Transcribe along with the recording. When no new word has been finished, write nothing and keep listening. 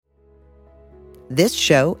This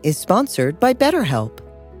show is sponsored by BetterHelp.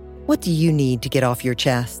 What do you need to get off your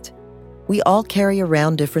chest? We all carry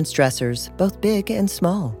around different stressors, both big and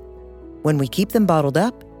small. When we keep them bottled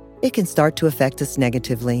up, it can start to affect us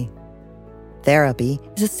negatively. Therapy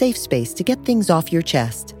is a safe space to get things off your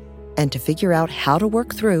chest and to figure out how to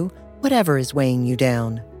work through whatever is weighing you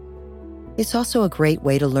down. It's also a great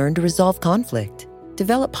way to learn to resolve conflict,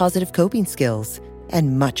 develop positive coping skills,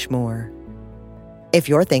 and much more. If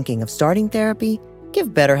you're thinking of starting therapy,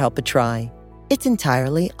 give BetterHelp a try. It's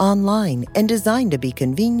entirely online and designed to be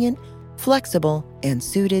convenient, flexible, and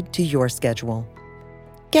suited to your schedule.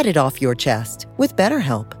 Get it off your chest with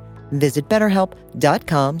BetterHelp. Visit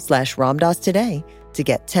BetterHelp.com/Ramdas today to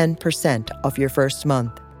get 10% off your first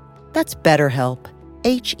month. That's BetterHelp,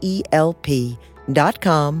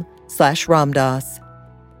 HELP.com/Ramdas.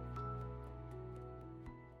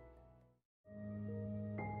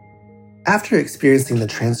 After experiencing the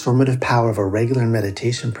transformative power of a regular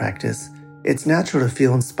meditation practice, it's natural to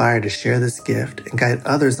feel inspired to share this gift and guide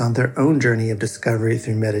others on their own journey of discovery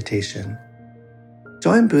through meditation.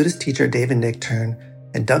 Join Buddhist teacher David Nichtern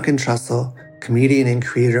and Duncan Trussell, comedian and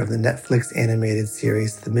creator of the Netflix animated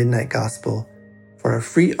series The Midnight Gospel, for a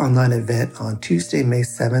free online event on Tuesday, May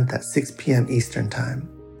 7th at 6 p.m. Eastern Time.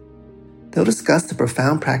 They'll discuss the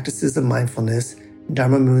profound practices of mindfulness in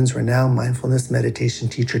Dharma Moon's renowned mindfulness meditation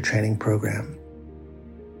teacher training program.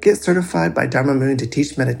 Get certified by Dharma Moon to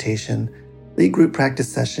teach meditation, lead group practice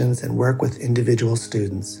sessions, and work with individual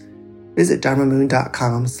students. Visit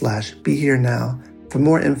dharmamoon.com/BeHereNow for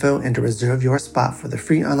more info and to reserve your spot for the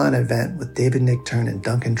free online event with David Nichtern and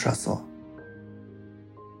Duncan Trussell.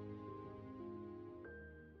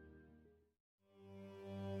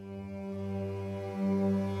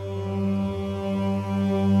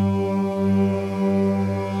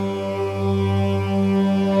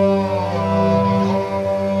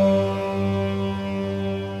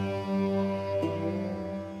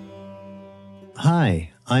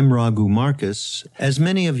 Hi, I'm Raghu Marcus. As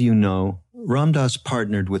many of you know, Ram Dass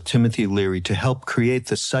partnered with Timothy Leary to help create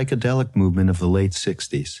the psychedelic movement of the late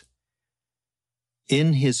 60s.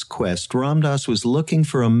 In his quest, Ram Dass was looking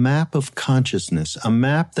for a map of consciousness, a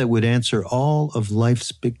map that would answer all of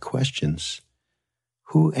life's big questions.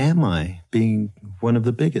 Who am I, being one of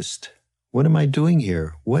the biggest? What am I doing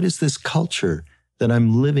here? What is this culture that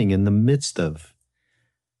I'm living in the midst of?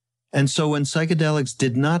 And so when psychedelics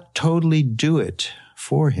did not totally do it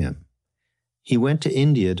for him, he went to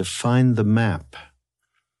India to find the map.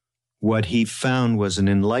 What he found was an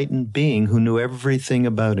enlightened being who knew everything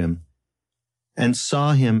about him and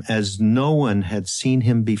saw him as no one had seen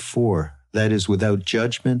him before, that is, without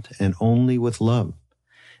judgment and only with love.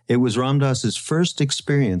 It was Ram Dass's first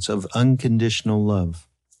experience of unconditional love.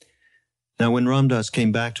 Now, when Ram Dass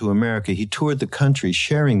came back to America, he toured the country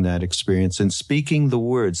sharing that experience and speaking the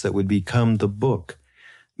words that would become the book,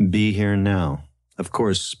 Be Here Now. Of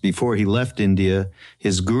course, before he left India,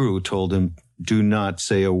 his guru told him, do not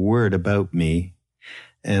say a word about me.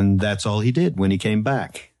 And that's all he did when he came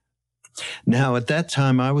back. Now, at that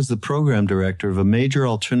time, I was the program director of a major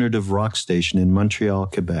alternative rock station in Montreal,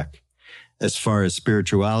 Quebec. As far as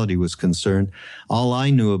spirituality was concerned, all I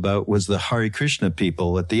knew about was the Hare Krishna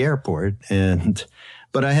people at the airport.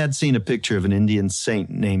 But I had seen a picture of an Indian saint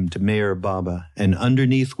named Meher Baba, and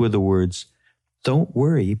underneath were the words, don't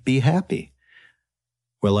worry, be happy.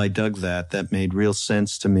 Well, I dug that. That made real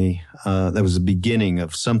sense to me. That was the beginning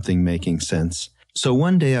of something making sense. So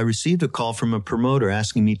one day I received a call from a promoter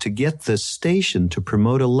asking me to get the station to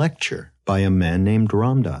promote a lecture by a man named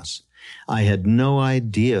Ram Dass. I had no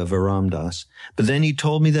idea of a Ram Dass, but then he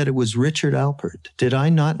told me that it was Richard Alpert. Did I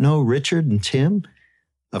not know Richard and Tim?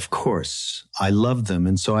 Of course, I loved them,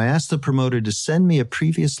 and so I asked the promoter to send me a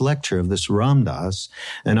previous lecture of this Ram Dass,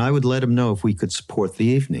 and I would let him know if we could support the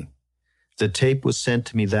evening. The tape was sent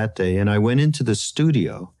to me that day, and I went into the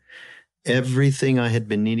studio. Everything I had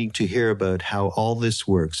been needing to hear about how all this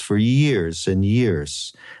works for years and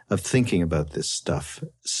years of thinking about this stuff.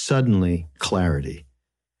 Suddenly, clarity.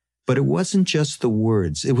 But it wasn't just the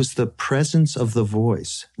words. It was the presence of the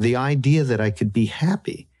voice, the idea that I could be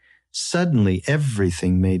happy. Suddenly,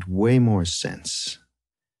 everything made way more sense.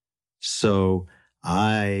 So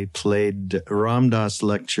I played Ram Dass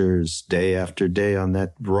lectures day after day on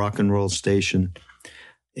that rock and roll station,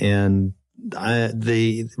 and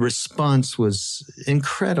the response was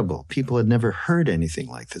incredible. People had never heard anything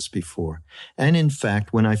like this before. And in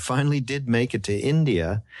fact, when I finally did make it to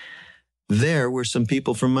India, there were some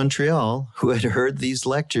people from Montreal who had heard these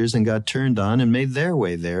lectures and got turned on and made their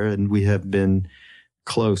way there, and we have been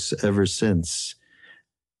close ever since.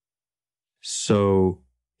 So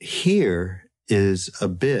here is a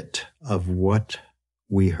bit of what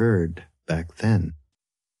we heard back then.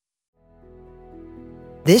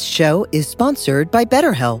 This show is sponsored by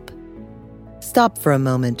BetterHelp. Stop for a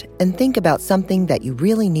moment and think about something that you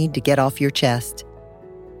really need to get off your chest.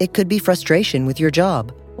 It could be frustration with your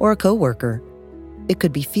job or a coworker. It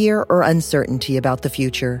could be fear or uncertainty about the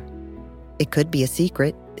future. It could be a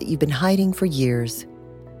secret that you've been hiding for years.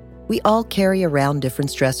 We all carry around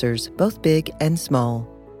different stressors, both big and small.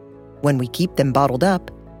 When we keep them bottled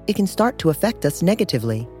up, it can start to affect us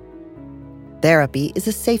negatively. Therapy is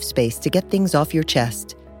a safe space to get things off your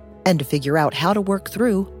chest and to figure out how to work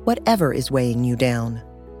through whatever is weighing you down.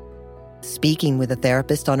 Speaking with a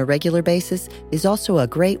therapist on a regular basis is also a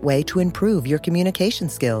great way to improve your communication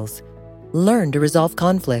skills, learn to resolve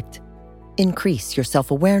conflict, increase your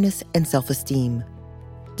self-awareness and self-esteem,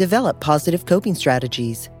 develop positive coping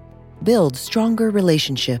strategies, build stronger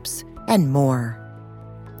relationships, and more.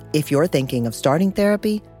 If you're thinking of starting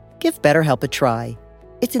therapy, give BetterHelp a try.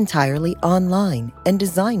 It's entirely online and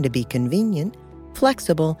designed to be convenient,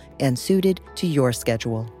 flexible, and suited to your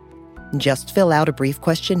schedule. Just fill out a brief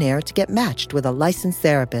questionnaire to get matched with a licensed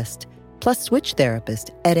therapist, plus switch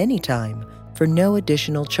therapist at any time for no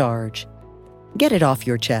additional charge. Get it off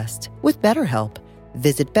your chest with BetterHelp.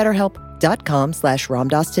 Visit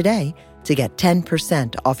BetterHelp.com/Ramdas today to get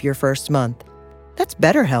 10% off your first month. That's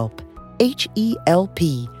BetterHelp,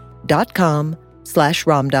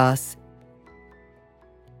 HELP.com/Ramdas.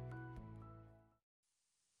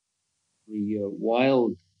 The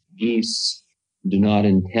wild geese do not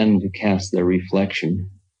intend to cast their reflection,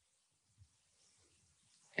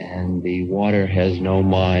 and the water has no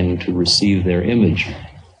mind to receive their image.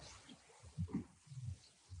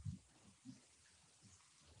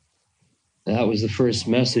 That was the first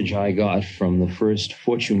message I got from the first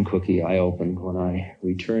fortune cookie I opened when I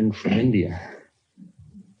returned from India.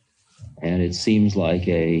 And it seems like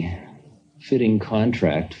a fitting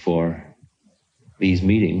contract for these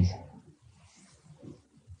meetings.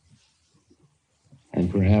 And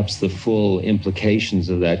perhaps the full implications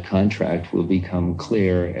of that contract will become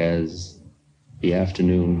clear as the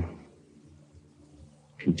afternoon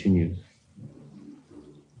continues.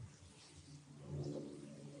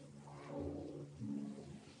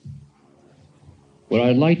 What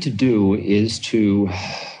I'd like to do is to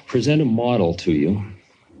present a model to you.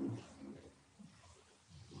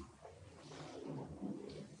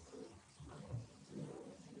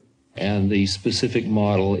 And the specific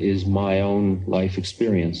model is my own life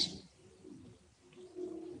experience.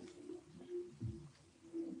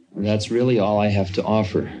 And that's really all I have to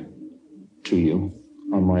offer to you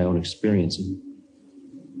on my own experiences.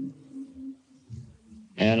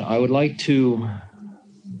 And I would like to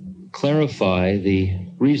clarify the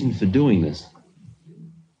reason for doing this.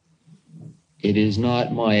 It is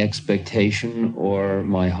not my expectation or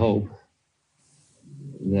my hope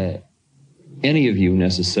that any of you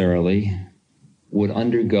necessarily would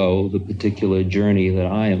undergo the particular journey that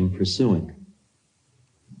I am pursuing.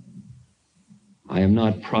 I am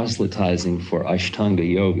not proselytizing for Ashtanga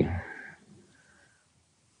yoga.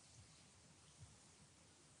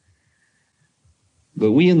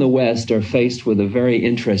 But we in the West are faced with a very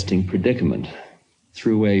interesting predicament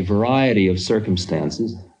through a variety of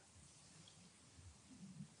circumstances,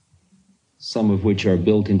 some of which are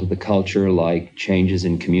built into the culture, like changes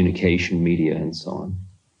in communication, media, and so on.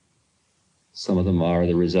 Some of them are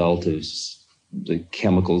the result of the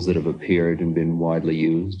chemicals that have appeared and been widely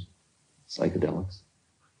used, psychedelics.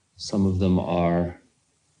 Some of them are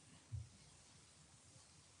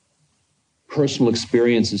personal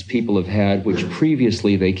experiences people have had which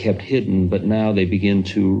previously they kept hidden, but now they begin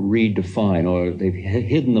to redefine, or they've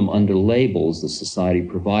hidden them under labels the society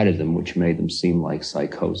provided them, which made them seem like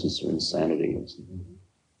psychosis or insanity or something.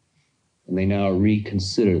 And they now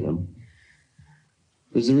reconsider them.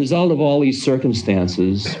 As a result of all these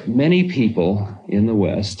circumstances, many people in the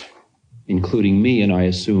West, including me, and I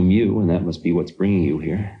assume you, and that must be what's bringing you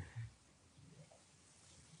here,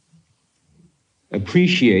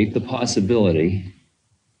 appreciate the possibility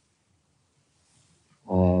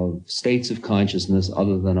of states of consciousness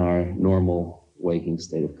other than our normal waking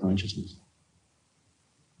state of consciousness.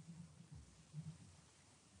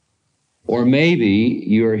 Or maybe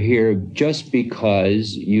you're here just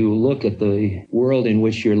because you look at the world in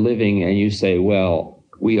which you're living and you say, well,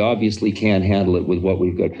 we obviously can't handle it with what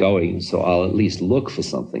we've got going, so I'll at least look for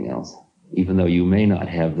something else, even though you may not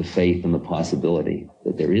have the faith and the possibility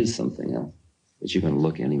that there is something else. But you're going to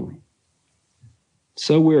look anyway.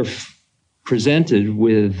 So we're presented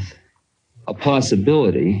with a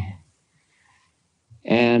possibility,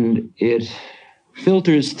 and it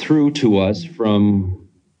filters through to us from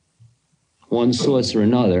one source or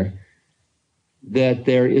another, that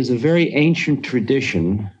there is a very ancient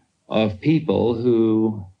tradition of people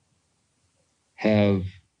who have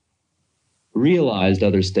realized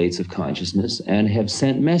other states of consciousness and have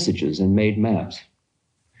sent messages and made maps.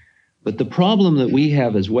 But the problem that we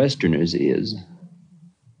have as Westerners is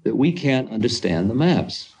that we can't understand the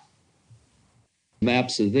maps.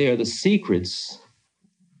 Maps are there. The secrets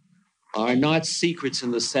are not secrets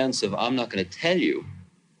in the sense of, I'm not going to tell you.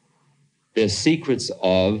 They're secrets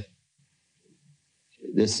in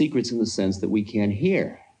the sense that we can't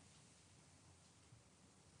hear.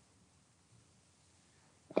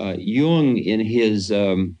 Jung, in his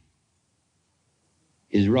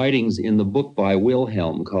writings in the book by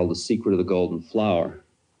Wilhelm called The Secret of the Golden Flower,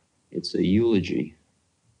 it's a eulogy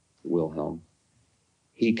to Wilhelm.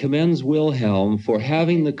 He commends Wilhelm for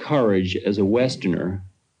having the courage as a Westerner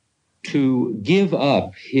to give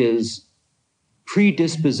up his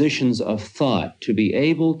predispositions of thought, to be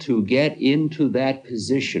able to get into that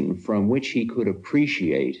position from which he could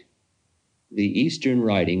appreciate the Eastern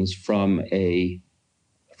writings from an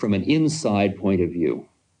inside point of view.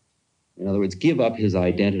 In other words, give up his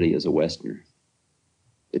identity as a Westerner.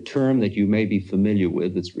 The term that you may be familiar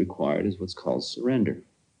with that's required is what's called surrender.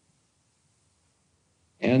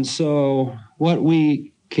 And so what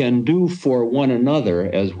we can do for one another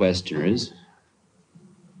as Westerners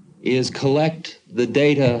is collect the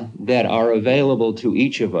data that are available to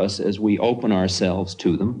each of us as we open ourselves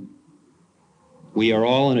to them. We are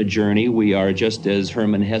all on a journey. We are, just as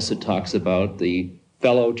Hermann Hesse talks about, the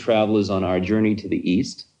fellow travelers on our journey to the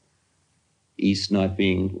East. East not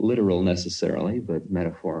being literal necessarily, but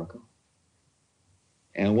metaphorical.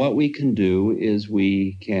 And what we can do is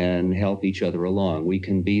we can help each other along. We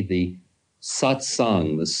can be the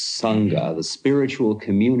satsang, the sangha, the spiritual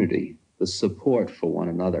community, the support for one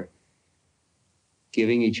another,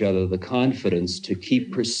 giving each other the confidence to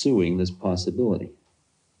keep pursuing this possibility.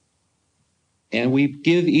 And we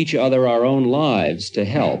give each other our own lives to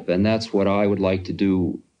help, and that's what I would like to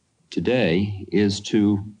do today, is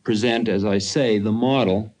to present, as I say, the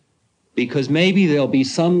model, because maybe there'll be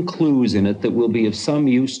some clues in it that will be of some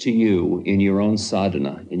use to you in your own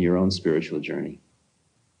sadhana, in your own spiritual journey.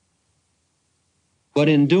 But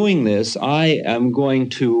in doing this, I am going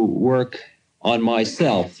to work on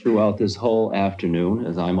myself throughout this whole afternoon,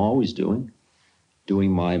 as I'm always doing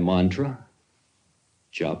my mantra,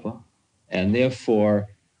 japa, and therefore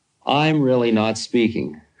I'm really not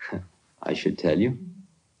speaking, I should tell you,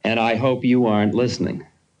 and I hope you aren't listening.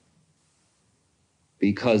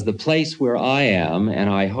 Because the place where I am, and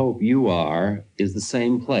I hope you are, is the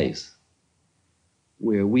same place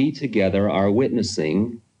where we together are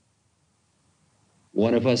witnessing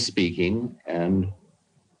one of us speaking and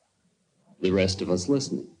the rest of us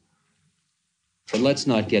listening. But let's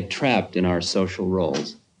not get trapped in our social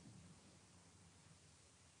roles.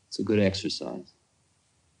 It's a good exercise.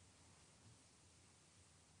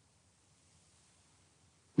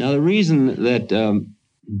 Now, the reason that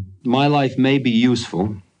my life may be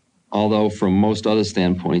useful, although from most other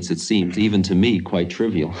standpoints it seems, even to me, quite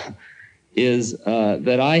trivial, is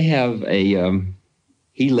that I have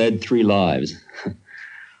he led 3 lives.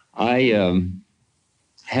 I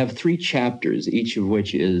have 3 chapters, each of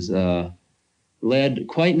which is led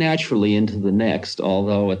quite naturally into the next,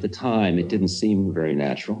 although at the time it didn't seem very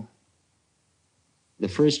natural. The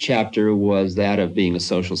first chapter was that of being a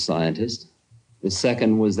social scientist. The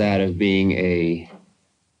second was that of being an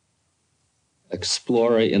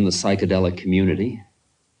explorer in the psychedelic community.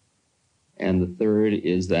 And the third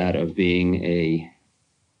is that of being a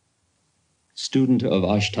student of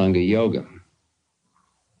Ashtanga Yoga.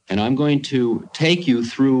 And I'm going to take you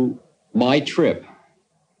through my trip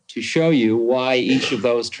to show you why each of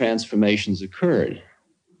those transformations occurred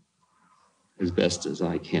as best as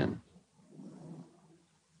I can.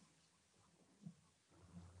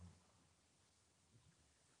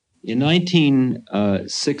 In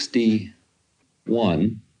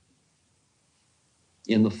 1961,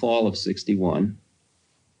 in the fall of 61,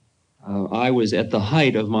 I was at the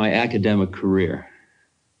height of my academic career.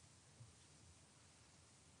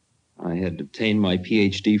 I had obtained my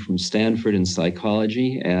PhD from Stanford in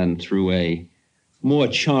psychology, and through a more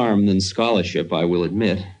charm than scholarship, I will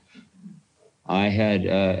admit, I had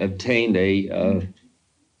obtained a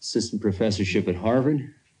assistant professorship at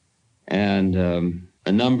Harvard and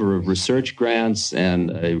a number of research grants and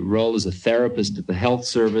a role as a therapist at the health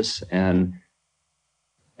service. And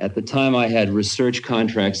at the time I had research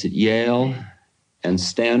contracts at Yale and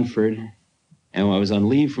Stanford, and I was on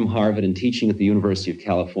leave from Harvard and teaching at the University of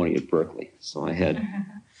California at Berkeley. So I had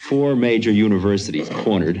 4 major universities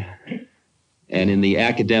cornered. And in the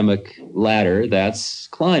academic ladder, that's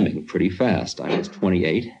climbing pretty fast. I was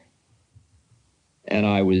 28, and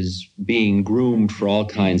I was being groomed for all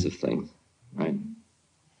kinds of things, right?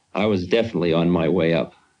 I was definitely on my way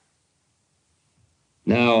up.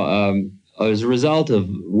 Now, as a result of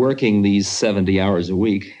working these 70 hours a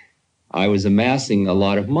week, I was amassing a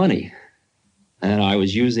lot of money, and I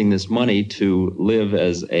was using this money to live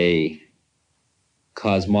as a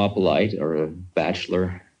cosmopolite or a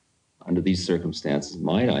bachelor under these circumstances.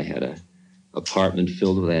 I had an apartment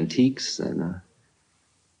filled with antiques and a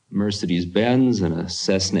Mercedes-Benz and a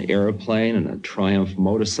Cessna airplane and a Triumph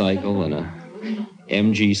motorcycle and a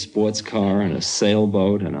MG sports car and a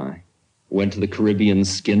sailboat, and I went to the Caribbean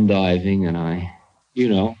skin diving, and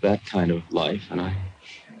that kind of life. And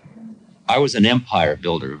I was an empire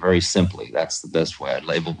builder, very simply. That's the best way I'd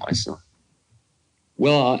label myself.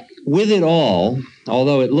 Well, with it all,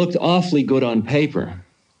 although it looked awfully good on paper,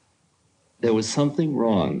 there was something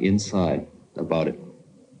wrong inside about it.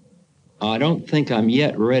 I don't think I'm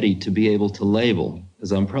yet ready to be able to label,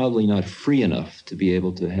 because I'm probably not free enough to be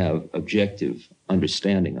able to have objective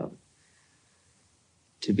understanding of it.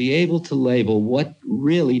 To be able to label what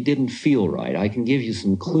really didn't feel right. I can give you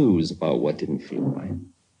some clues about what didn't feel right.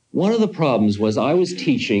 One of the problems was I was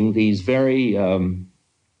teaching these very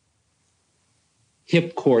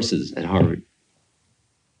hip courses at Harvard.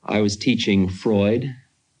 I was teaching Freud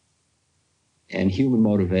and human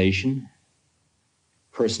motivation,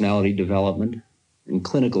 personality development, and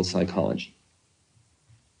clinical psychology.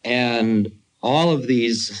 And all of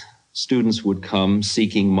these students would come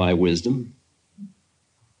seeking my wisdom.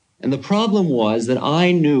 And the problem was that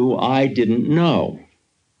I knew I didn't know.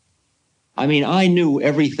 I mean, I knew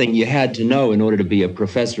everything you had to know in order to be a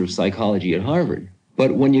professor of psychology at Harvard.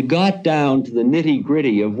 But when you got down to the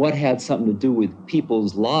nitty-gritty of what had something to do with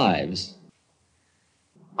people's lives,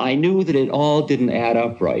 I knew that it all didn't add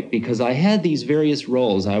up right, because I had these various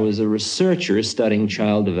roles. I was a researcher studying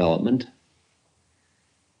child development.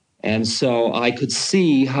 And so I could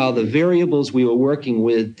see how the variables we were working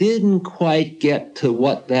with didn't quite get to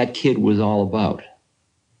what that kid was all about.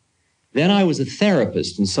 Then I was a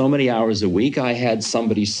therapist, and so many hours a week I had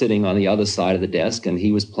somebody sitting on the other side of the desk, and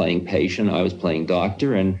he was playing patient, I was playing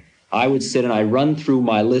doctor, and I would sit and I'd run through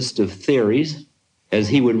my list of theories as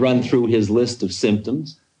he would run through his list of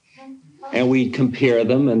symptoms, and we'd compare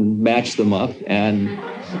them and match them up, and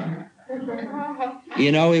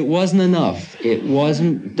it wasn't enough.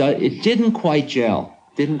 It didn't quite gel.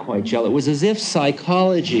 It was as if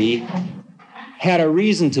psychology had a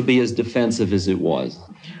reason to be as defensive as it was.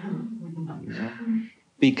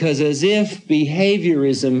 Because as if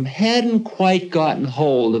behaviorism hadn't quite gotten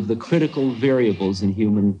hold of the critical variables in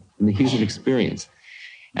the human experience.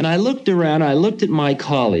 And I looked around, I looked at my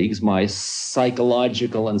colleagues, my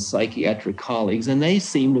psychological and psychiatric colleagues, and they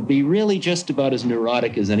seemed to be really just about as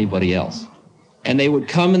neurotic as anybody else. And they would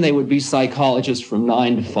come and they would be psychologists from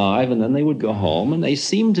 9 to 5, and then they would go home, and they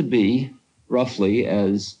seemed to be roughly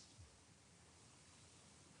as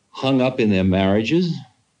hung up in their marriages.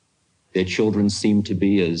 Their children seemed to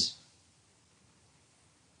be as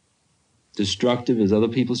destructive as other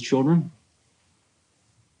people's children.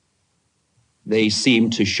 They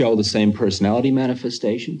seemed to show the same personality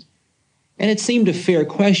manifestations. And it seemed a fair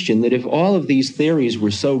question that if all of these theories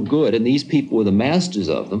were so good and these people were the masters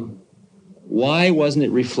of them, why wasn't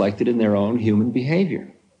it reflected in their own human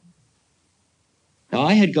behavior? Now,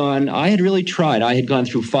 I had really tried. I had gone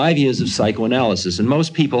through 5 years of psychoanalysis, and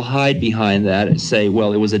most people hide behind that and say,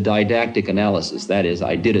 well, it was a didactic analysis. That is,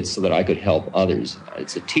 I did it so that I could help others.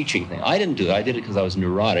 It's a teaching thing. I didn't do it. I did it because I was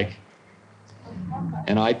neurotic,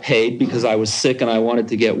 and I paid because I was sick and I wanted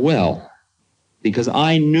to get well, because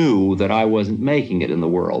I knew that I wasn't making it in the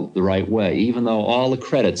world the right way, even though all the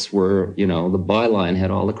credits were, the byline had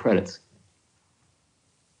all the credits.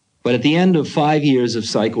 But at the end of 5 years of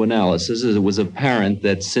psychoanalysis, it was apparent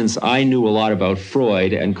that since I knew a lot about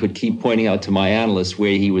Freud and could keep pointing out to my analyst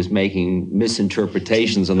where he was making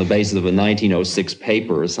misinterpretations on the basis of a 1906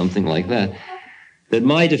 paper or something like that, that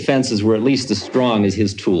my defenses were at least as strong as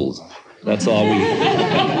his tools. That's all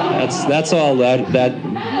that's all that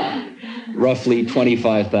roughly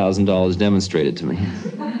 $25,000 demonstrated to me.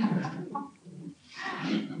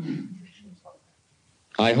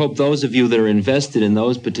 I hope those of you that are invested in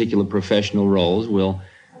those particular professional roles will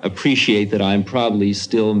appreciate that I'm probably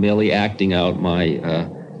still merely acting out my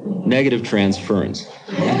negative transference.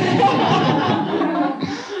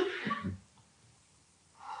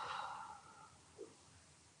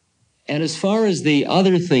 And as far as the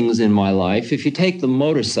other things in my life, if you take the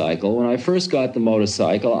motorcycle, when I first got the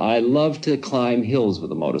motorcycle, I loved to climb hills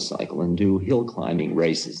with a motorcycle and do hill climbing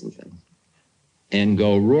races and things. and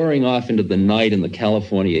go roaring off into the night in the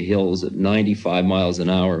California hills at 95 miles an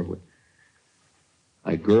hour with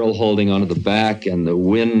a girl holding onto the back and the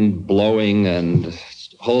wind blowing and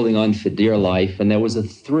holding on for dear life. And there was a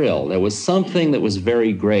thrill. There was something that was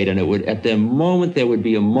very great. And it would, at the moment, there would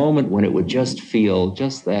be a moment when it would just feel,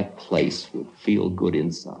 just that place would feel good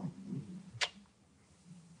inside.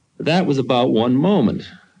 But that was about one moment.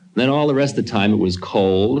 Then all the rest of the time it was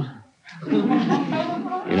cold,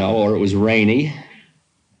 or it was rainy.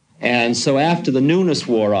 And so after the newness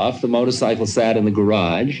wore off, the motorcycle sat in the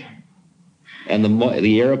garage, and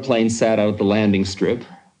the airplane sat out at the landing strip.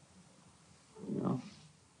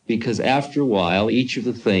 Because after a while, each of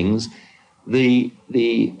the things, the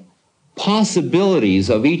possibilities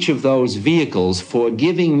of each of those vehicles for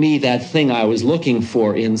giving me that thing I was looking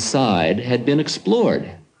for inside had been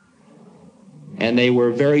explored. And they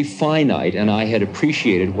were very finite, and I had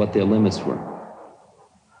appreciated what their limits were.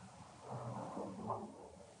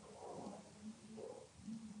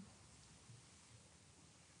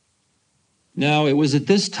 Now, it was at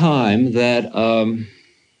this time that,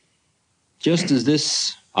 just as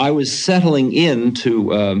this, I was settling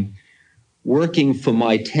into working for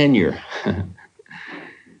my tenure.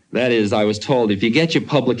 That is, I was told, if you get your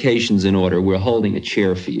publications in order, we're holding a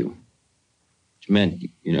chair for you. Which meant,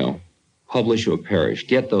 publish or perish.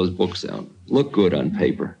 Get those books out. Look good on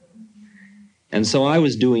paper. And so I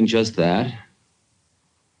was doing just that.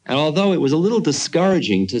 And although it was a little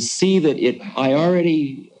discouraging to see that I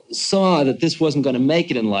already saw that this wasn't going to make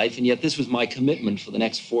it in life, and yet this was my commitment for the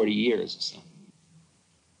next 40 years or so.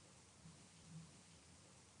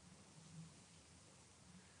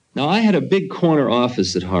 Now, I had a big corner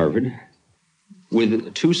office at Harvard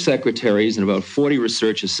with 2 secretaries and about 40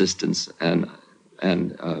 research assistants. And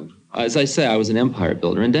as I say, I was an empire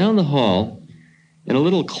builder. And down the hall, in a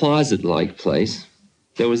little closet-like place,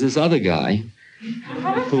 there was this other guy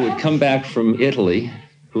who had come back from Italy,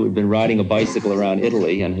 who had been riding a bicycle around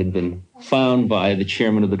Italy and had been found by the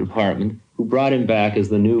chairman of the department, who brought him back as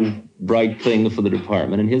the new bright thing for the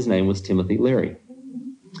department, and his name was Timothy Leary.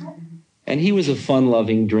 And he was a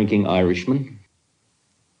fun-loving, drinking Irishman.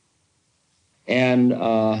 And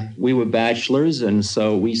we were bachelors, and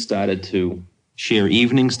so we started to share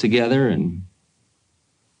evenings together. And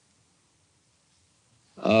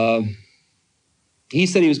he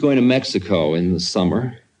said he was going to Mexico in the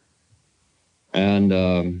summer.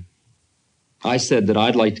 And I said that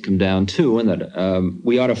I'd like to come down too, and that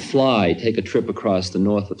we ought to take a trip across the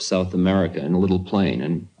north of South America in a little plane.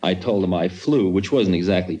 And I told him I flew, which wasn't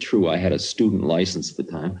exactly true. I had a student license at the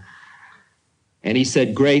time. And he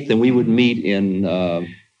said, great, then we would meet in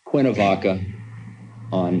Cuernavaca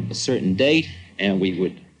on a certain date, and we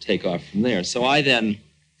would take off from there. So I then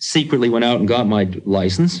secretly went out and got my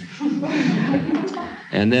license.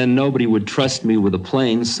 And then nobody would trust me with a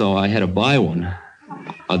plane, so I had to buy one.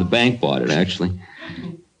 The bank bought it, actually.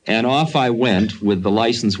 And off I went with the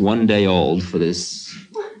license 1 day old for this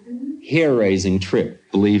hair-raising trip,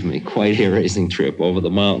 believe me, quite hair-raising trip over the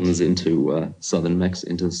mountains into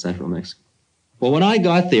into central Mexico. Well, when I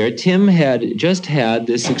got there, Tim had just had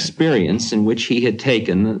this experience in which he had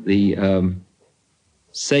taken the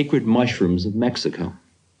sacred mushrooms of Mexico,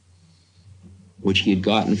 which he had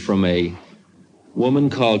gotten from a woman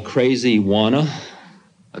called Crazy Juana,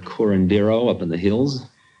 a curandero up in the hills,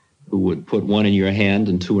 who would put one in your hand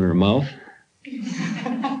and 2 in her mouth.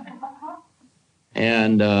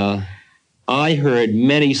 And I heard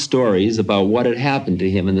many stories about what had happened to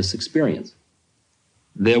him in this experience.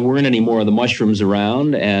 There weren't any more of the mushrooms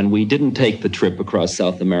around, and we didn't take the trip across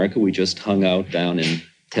South America. We just hung out down in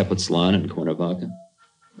Tepoztlan and Cuernavaca.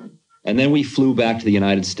 And then we flew back to the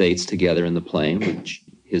United States together in the plane with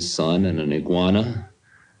his son and an iguana.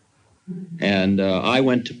 And I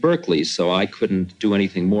went to Berkeley, so I couldn't do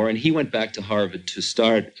anything more. And he went back to Harvard to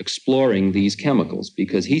start exploring these chemicals,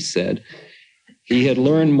 because he said he had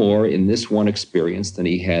learned more in this one experience than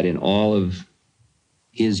he had in all of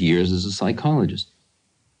his years as a psychologist.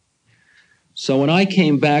 So when I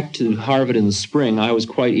came back to Harvard in the spring, I was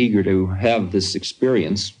quite eager to have this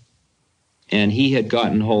experience. And he had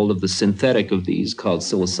gotten hold of the synthetic of these called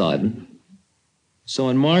psilocybin. So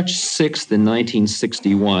on March 6th in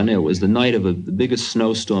 1961, it was the night of the biggest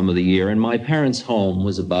snowstorm of the year, and my parents' home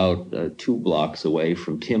was about 2 blocks away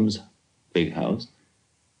from Tim's big house.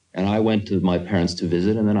 And I went to my parents to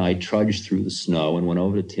visit, and then I trudged through the snow and went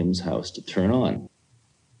over to Tim's house to turn on,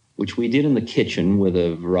 which we did in the kitchen with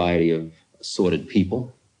a variety of assorted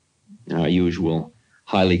people in our usual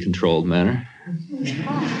highly controlled manner.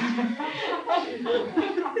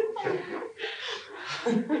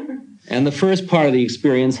 And the first part of the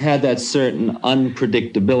experience had that certain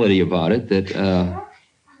unpredictability about it that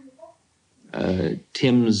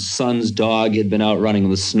Tim's son's dog had been out running in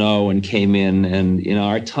the snow and came in, and in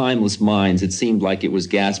our timeless minds, it seemed like it was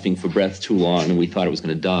gasping for breath too long, and we thought it was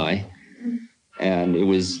going to die. And it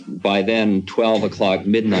was, by then, 12 o'clock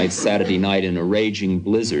midnight Saturday night in a raging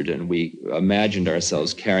blizzard, and we imagined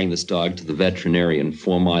ourselves carrying this dog to the veterinarian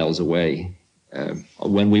 4 miles away,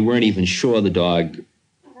 when we weren't even sure the dog,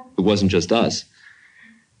 it wasn't just us.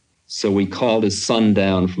 So we called his son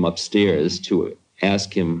down from upstairs to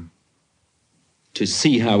ask him to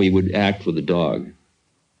see how he would act with the dog.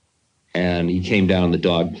 And he came down, the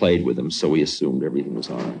dog played with him, so we assumed everything was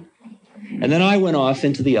all right. And then I went off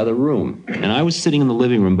into the other room, and I was sitting in the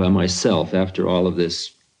living room by myself after all of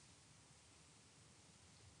this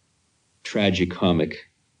tragicomic,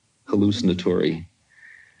 hallucinatory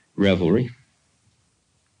revelry.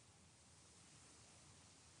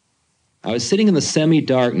 I was sitting in the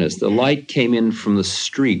semi-darkness. The light came in from the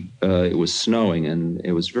street. It was snowing, and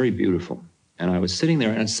it was very beautiful. And I was sitting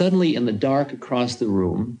there, and suddenly in the dark across the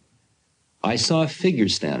room, I saw a figure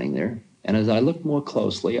standing there. And as I looked more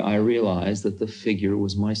closely, I realized that the figure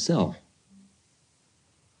was myself.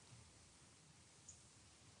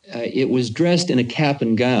 It was dressed in a cap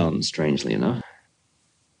and gown, strangely enough.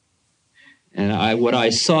 And what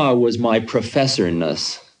I saw was my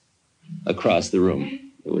professorness across the room.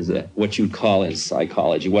 It was what you'd call in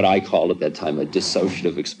psychology, what I called at that time, a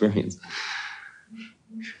dissociative experience.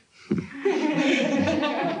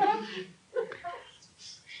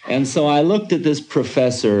 And so I looked at this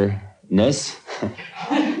professorness,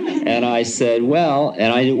 and I said, well,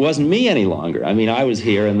 and it wasn't me any longer. I mean, I was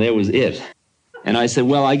here, and there was it. And I said,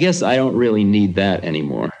 well, I guess I don't really need that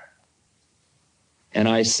anymore. And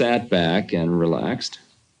I sat back and relaxed.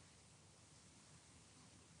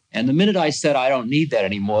 And the minute I said I don't need that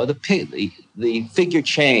anymore, the figure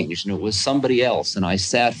changed, and it was somebody else. And I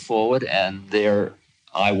sat forward, and there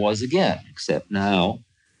I was again, except now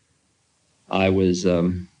I was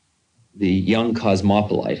the young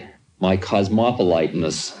cosmopolite. My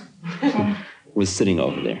cosmopoliteness was sitting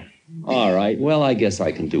over there. All right, well, I guess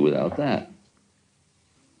I can do without that.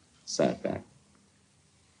 Sat back.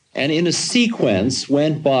 And in a sequence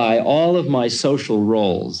went by all of my social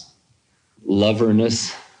roles.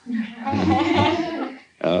 Loverness,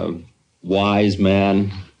 wise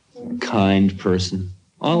man, kind person,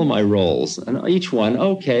 all of my roles. And each one,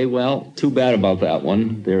 okay, well, too bad about that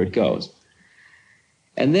one. There it goes.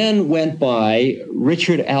 And then went by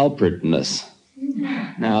Richard Alpertness.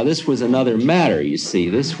 Now, this was another matter, you see.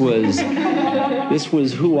 This was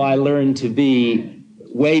who I learned to be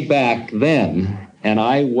way back then, and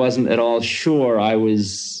I wasn't at all sure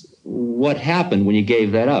what happened when you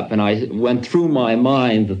gave that up. And I went through my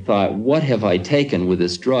mind the thought, what have I taken with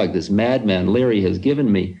this drug this madman Leary has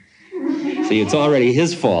given me? See, it's already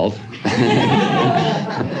his fault.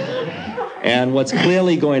 And what's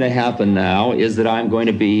clearly going to happen now is that I'm going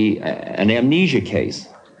to be an amnesia case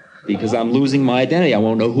because I'm losing my identity. I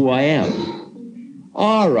won't know who I am.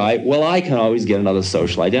 All right, well, I can always get another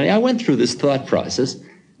social identity. I went through this thought process.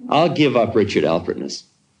 I'll give up Richard Alpertness.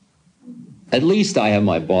 At least I have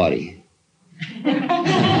my body.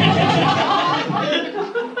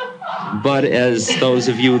 But as those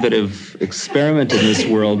of you that have experimented in this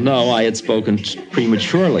world know, I had spoken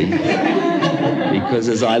prematurely. Because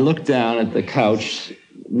as I looked down at the couch,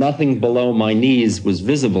 nothing below my knees was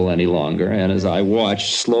visible any longer. And as I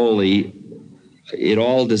watched slowly, it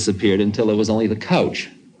all disappeared until it was only the couch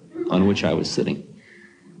on which I was sitting.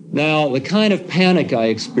 Now, the kind of panic I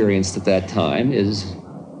experienced at that time has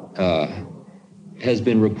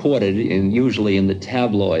been reported usually in the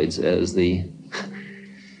tabloids as the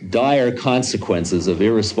dire consequences of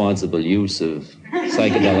irresponsible use of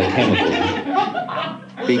psychedelic chemicals.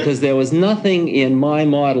 Because there was nothing in my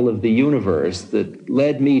model of the universe that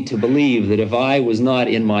led me to believe that if I was not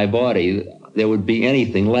in my body, there would be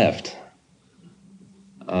anything left.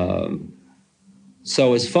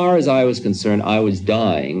 So as far as I was concerned, I was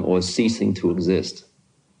dying or ceasing to exist.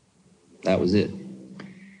 That was it.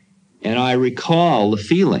 And I recall the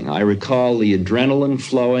feeling. I recall the adrenaline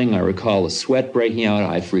flowing. I recall the sweat breaking out.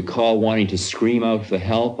 I recall wanting to scream out for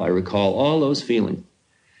help. I recall all those feelings.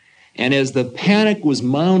 And as the panic was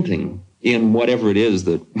mounting in whatever it is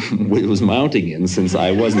that it was mounting in, since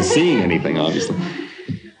I wasn't seeing anything, obviously,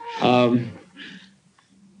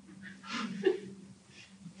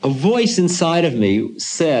 a voice inside of me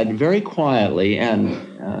said very quietly and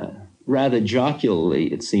rather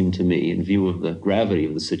jocularly, it seemed to me, in view of the gravity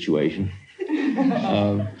of the situation,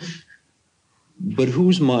 but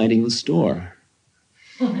who's minding the store?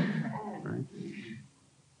 Right?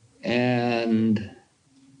 And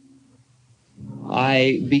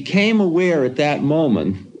I became aware at that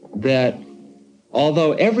moment that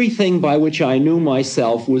although everything by which I knew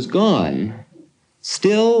myself was gone,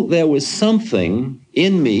 still there was something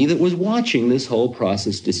in me that was watching this whole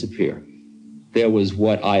process disappear. There was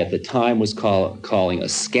what I at the time was calling a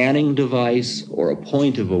scanning device or a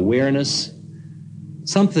point of awareness,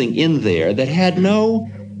 something in there that had no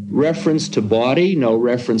reference to body, no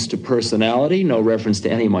reference to personality, no reference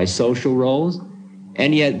to any of my social roles.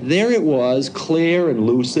 And yet there it was, clear and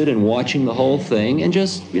lucid and watching the whole thing and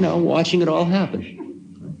just, watching it all happen.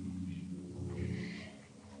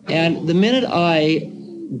 And the minute I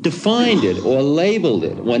defined it or labeled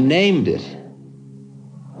it or named it,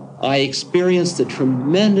 I experienced a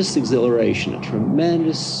tremendous exhilaration, a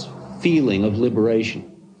tremendous feeling of liberation.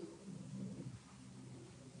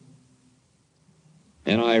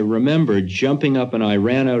 And I remember jumping up and I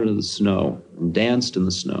ran out into the snow and danced in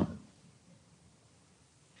the snow.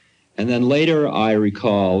 And then later I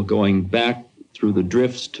recall going back through the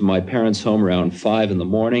drifts to my parents' home around 5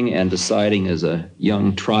 a.m. and deciding as a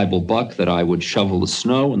young tribal buck that I would shovel the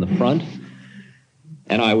snow in the front.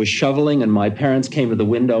 And I was shoveling and my parents came to the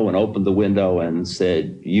window and opened the window and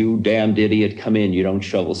said, "You damned idiot, come in, you don't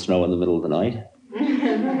shovel snow in the middle of the night."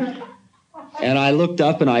 And I looked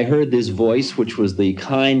up and I heard this voice, which was the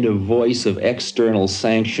kind of voice of external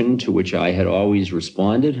sanction to which I had always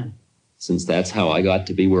responded, since that's how I got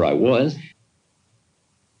to be where I was.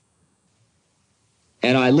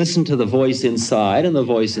 And I listened to the voice inside, and the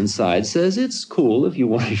voice inside says, "It's cool if you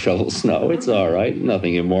want to shovel snow. It's all right.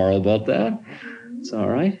 Nothing immoral about that. It's all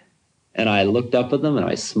right." And I looked up at them, and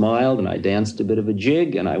I smiled, and I danced a bit of a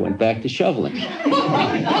jig, and I went back to shoveling.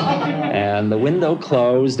 And the window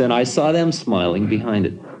closed, and I saw them smiling behind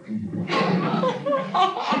it.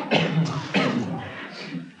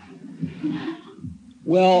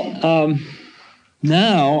 Well,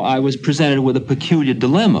 now I was presented with a peculiar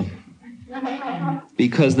dilemma.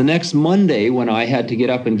 Because the next Monday, when I had to get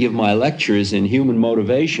up and give my lectures in human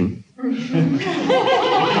motivation,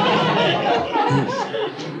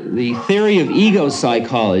 the theory of ego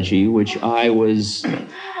psychology, which I was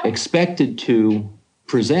expected to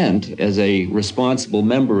present as a responsible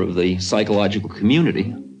member of the psychological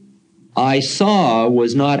community, I saw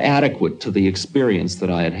was not adequate to the experience that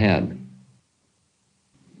I had had.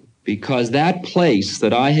 Because that place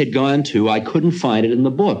that I had gone to, I couldn't find it in the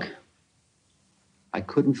book. I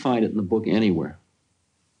couldn't find it in the book anywhere.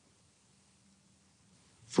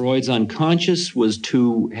 Freud's unconscious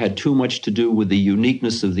had too much to do with the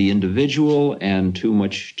uniqueness of the individual and too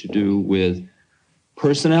much to do with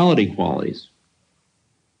personality qualities.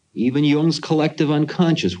 Even Jung's collective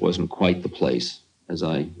unconscious wasn't quite the place, as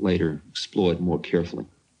I later explored more carefully.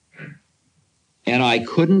 And I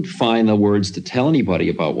couldn't find the words to tell anybody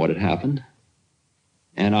about what had happened.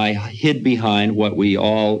 And I hid behind what we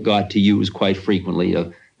all got to use quite frequently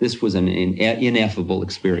of, this was an ineffable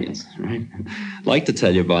experience, right? I'd like to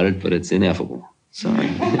tell you about it, but it's ineffable. Sorry.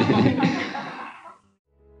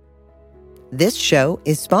 This show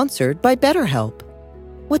is sponsored by BetterHelp.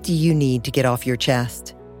 What do you need to get off your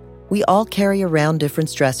chest? We all carry around different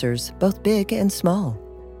stressors, both big and small.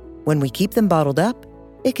 When we keep them bottled up,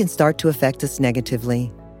 it can start to affect us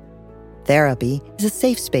negatively. Therapy is a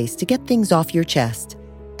safe space to get things off your chest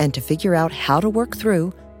and to figure out how to work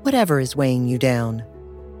through whatever is weighing you down.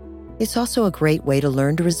 It's also a great way to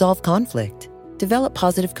learn to resolve conflict, develop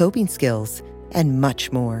positive coping skills, and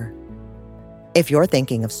much more. If you're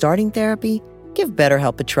thinking of starting therapy, give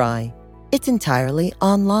BetterHelp a try. It's entirely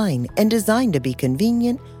online and designed to be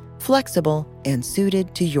convenient, flexible, and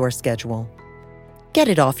suited to your schedule. Get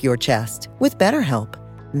it off your chest with BetterHelp.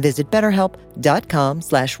 Visit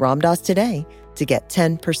BetterHelp.com/Ramdas today to get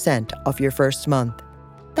 10% off your first month.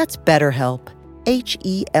 That's BetterHelp,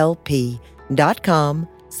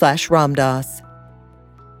 HELP.com/Ramdas.